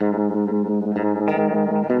Welcome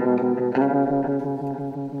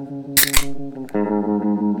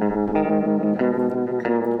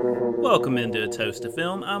into A Toast of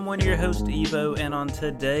Film. I'm one of your hosts, Evo, and on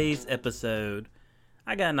today's episode,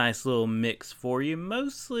 I got a nice little mix for you,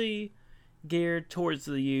 mostly geared towards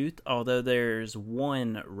the youth, although there's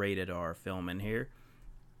one rated R film in here.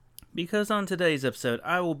 Because on today's episode,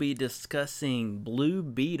 I will be discussing Blue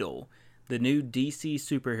Beetle, the new DC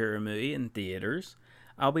superhero movie in theaters.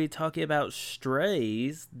 I'll be talking about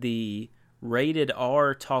Strays, the rated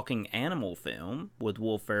R talking animal film with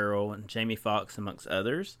Will Ferrell and Jamie Foxx amongst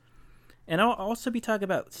others. And I'll also be talking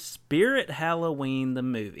about Spirit Halloween, the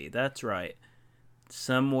movie. That's right.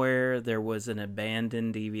 Somewhere there was an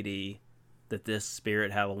abandoned DVD that this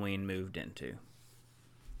Spirit Halloween moved into.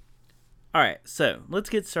 Alright, so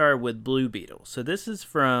let's get started with Blue Beetle. So this is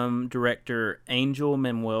from director Angel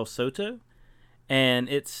Manuel Soto, and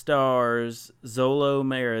it stars Zolo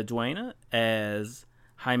Maridueña as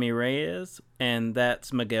Jaime Reyes, and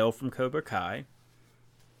that's Miguel from Cobra Kai.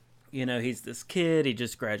 You know, he's this kid, he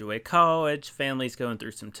just graduated college, family's going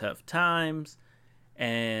through some tough times,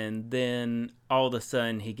 and then all of a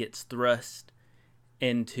sudden he gets thrust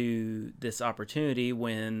into this opportunity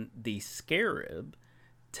when the Scarab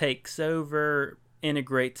takes over,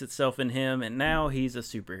 integrates itself in him, and now he's a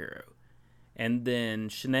superhero. And then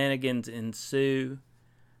shenanigans ensue.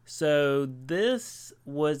 So this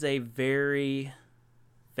was a very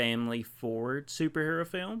family-forward superhero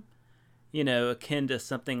film. You know, akin to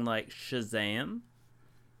something like Shazam.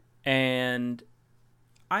 And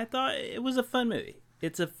I thought it was a fun movie.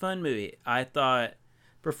 It's a fun movie. I thought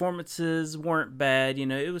performances weren't bad. You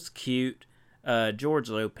know, it was cute. George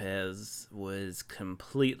Lopez was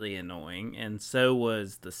completely annoying, and so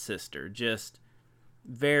was the sister. Just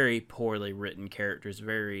very poorly written characters,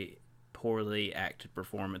 very poorly acted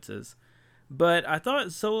performances. But I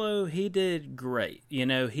thought Solo, he did great. You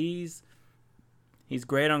know, he's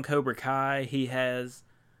great on Cobra Kai. He has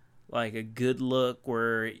like a good look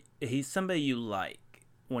where he's somebody you like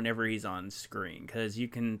whenever he's on screen, because you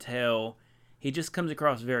can tell he just comes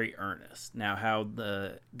across very earnest. Now, how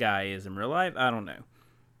the guy is in real life, I don't know.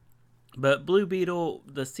 But Blue Beetle,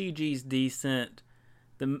 the CG's decent.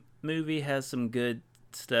 The movie has some good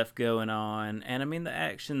stuff going on. And I mean, the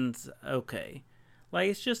action's okay. Like,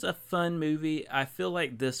 it's just a fun movie. I feel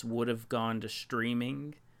like this would have gone to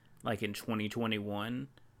streaming, like in 2021,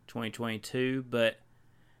 2022. But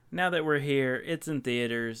now that we're here, it's in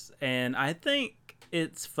theaters. And I think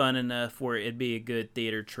it's fun enough where it'd be a good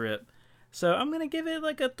theater trip. So I'm going to give it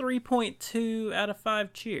like a 3.2 out of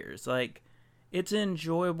 5 cheers. Like, it's an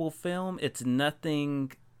enjoyable film. It's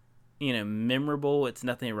nothing, memorable. It's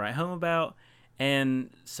nothing to write home about.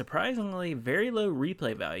 And surprisingly, very low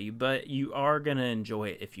replay value. But you are going to enjoy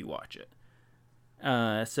it if you watch it.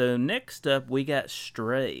 So next up, we got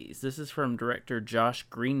Strays. This is from director Josh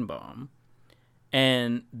Greenbaum.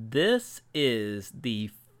 And this is the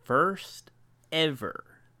first ever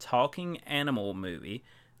talking animal movie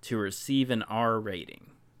to receive an R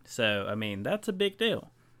rating. So, I mean, that's a big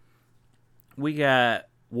deal. We got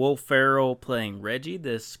Will Ferrell playing Reggie,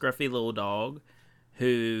 this scruffy little dog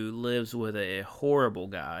who lives with a horrible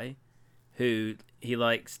guy who he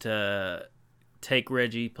likes to take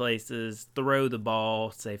Reggie places, throw the ball,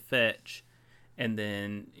 say fetch, and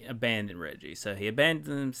then abandon Reggie. So he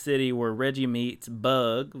abandons the city where Reggie meets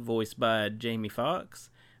Bug, voiced by Jamie Foxx,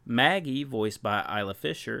 Maggie, voiced by Isla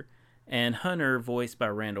Fisher, and Hunter, voiced by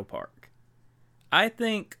Randall Park. I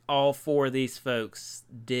think all four of these folks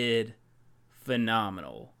did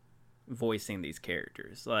phenomenal voicing these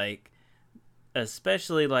characters. Like,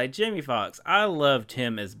 especially like Jamie Foxx. I loved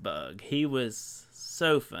him as Bug. He was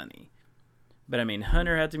so funny. But I mean,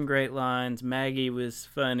 Hunter had some great lines. Maggie was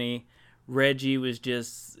funny. Reggie was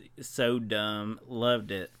just so dumb.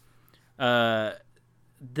 Loved it.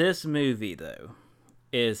 This movie, though,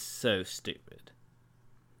 is so stupid.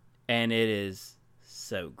 And it is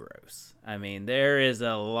so gross. I mean, there is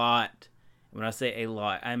a lot. When I say a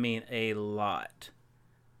lot, I mean a lot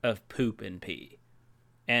of poop and pee.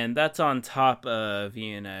 And that's on top of,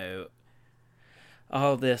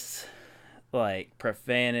 all this, like,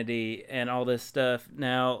 profanity and all this stuff.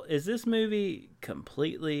 Now, is this movie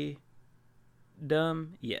completely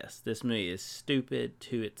dumb? Yes, this movie is stupid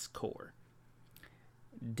to its core.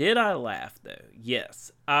 Did I laugh, though?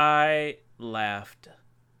 Yes, I laughed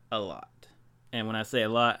a lot. And when I say a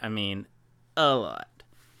lot, I mean a lot.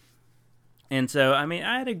 And so, I mean,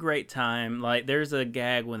 I had a great time. Like, there's a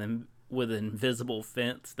gag with an invisible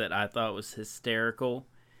fence that I thought was hysterical.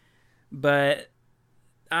 But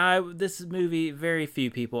this movie, very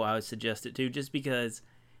few people I would suggest it to, just because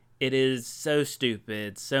It is so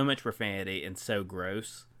stupid, so much profanity, and so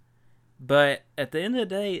gross. But at the end of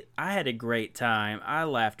the day, I had a great time. I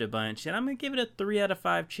laughed a bunch, and I'm going to give it a 3 out of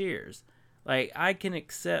 5 cheers. Like, I can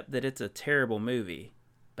accept that it's a terrible movie,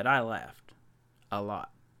 but I laughed a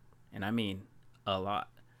lot. And I mean a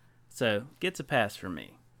lot. So, gets a pass from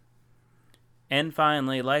me. And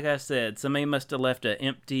finally, like I said, somebody must have left an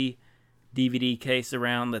empty DVD case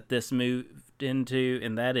around that this moved into,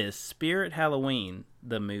 and that is Spirit Halloween,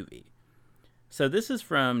 the movie. So this is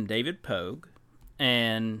from David Pogue,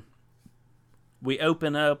 and we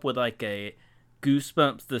open up with like a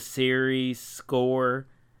Goosebumps the series score,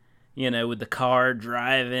 with the car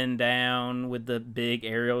driving down with the big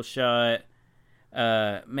aerial shot.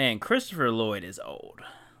 Man, Christopher Lloyd is old.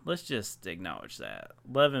 Let's just acknowledge that.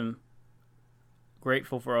 Love him.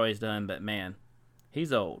 Grateful for all he's done, but man,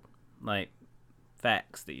 he's old. Like,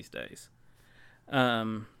 facts these days.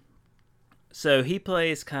 So he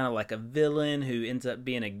plays kind of like a villain who ends up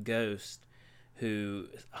being a ghost who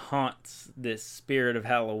haunts this spirit of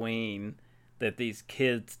Halloween that these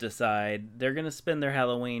kids decide they're going to spend their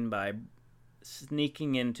Halloween by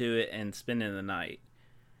sneaking into it and spending the night.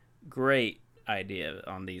 Great idea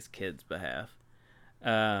on these kids' behalf.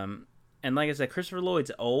 And like I said, Christopher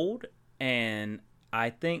Lloyd's old, and I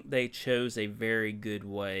think they chose a very good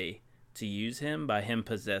way to use him by him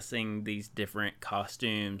possessing these different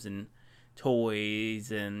costumes and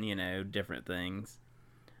toys and, different things.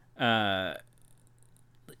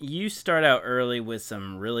 You start out early with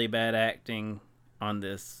some really bad acting on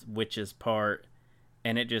this witch's part,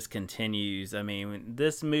 and it just continues. I mean,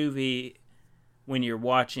 this movie, when you're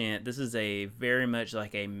watching it, this is a very much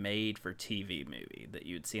like a made-for-TV movie that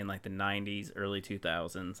you'd see in like the 90s, early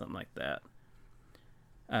 2000s, something like that.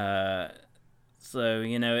 So,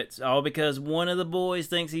 it's all because one of the boys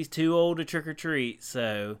thinks he's too old to trick-or-treat,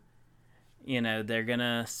 so, they're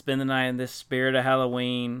gonna spend the night in this spirit of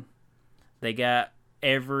Halloween. They got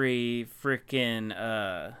every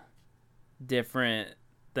freaking different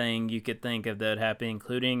thing you could think of that would happen,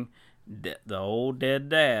 including the old dead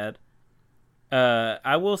dad.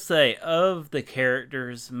 I will say, of the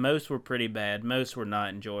characters, most were pretty bad. Most were not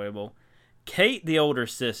enjoyable. Kate, the older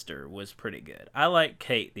sister, was pretty good. I like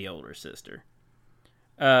Kate, the older sister.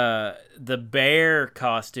 The bear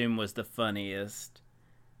costume was the funniest.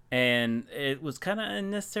 And it was kind of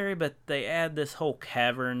unnecessary, but they add this whole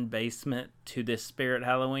cavern basement to this Spirit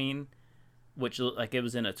Halloween, which looked like it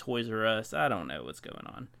was in a Toys R Us. I don't know what's going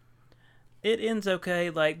on. It ends okay.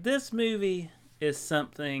 Like, this movie is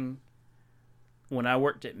something, when I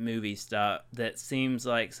worked at Movie Stop, that seems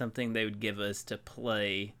like something they would give us to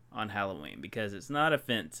play on Halloween, because it's not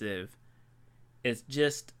offensive. It's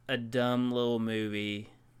just a dumb little movie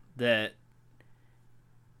that...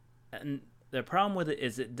 And the problem with it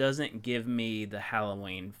is it doesn't give me the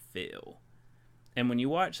Halloween feel. And when you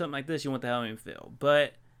watch something like this, you want the Halloween feel.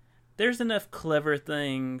 But there's enough clever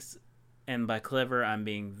things, and by clever, I'm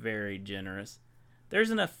being very generous.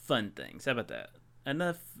 There's enough fun things. How about that?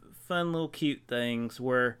 Enough fun little cute things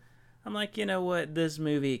where I'm like, you know what? This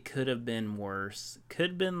movie could have been worse. Could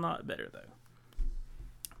have been a lot better, though.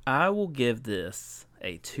 I will give this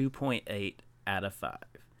a 2.8 out of 5.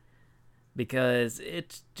 Because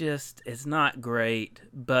it's not great,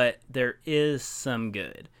 but there is some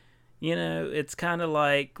good. It's kind of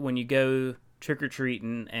like when you go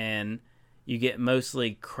trick-or-treating and you get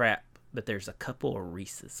mostly crap, but there's a couple of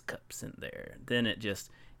Reese's cups in there. Then it just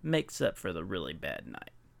makes up for the really bad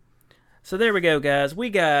night. So there we go, guys. We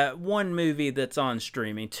got one movie that's on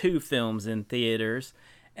streaming, 2 films in theaters.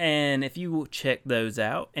 And if you check those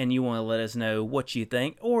out and you want to let us know what you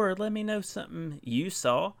think, or let me know something you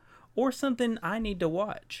saw, or something I need to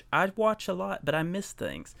watch. I watch a lot, but I miss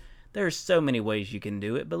things. There's so many ways you can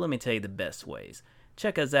do it, but let me tell you the best ways.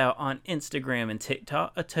 Check us out on Instagram and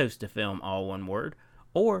TikTok, A Toast to Film, all one word.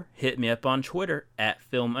 Or hit me up on Twitter,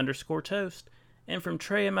 @film_toast. And from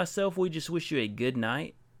Trey and myself, we just wish you a good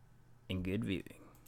night and good viewing.